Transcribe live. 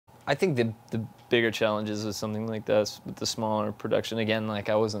I think the bigger challenges with something like this, with the smaller production, again, like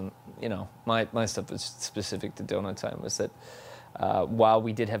I wasn't, you know, my stuff was specific to Donut Time, was that while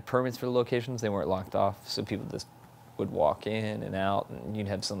we did have permits for the locations, they weren't locked off, so people just would walk in and out, and you'd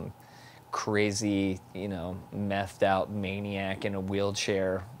have some crazy, you know, methed out maniac in a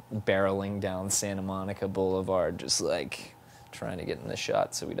wheelchair barreling down Santa Monica Boulevard, just like trying to get in the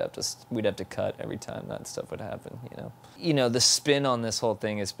shot. So we'd have to cut every time that stuff would happen. You know, the spin on this whole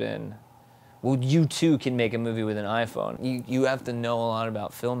thing has been, well, you too can make a movie with an iPhone. You have to know a lot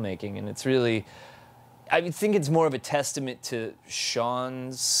about filmmaking, and it's really, I think it's more of a testament to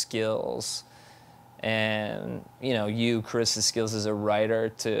Sean's skills and, you know, Chris's skills as a writer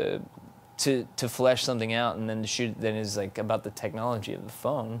to flesh something out, and then to shoot then is like about the technology of the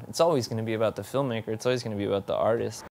phone. It's always going to be about the filmmaker. It's always going to be about the artist.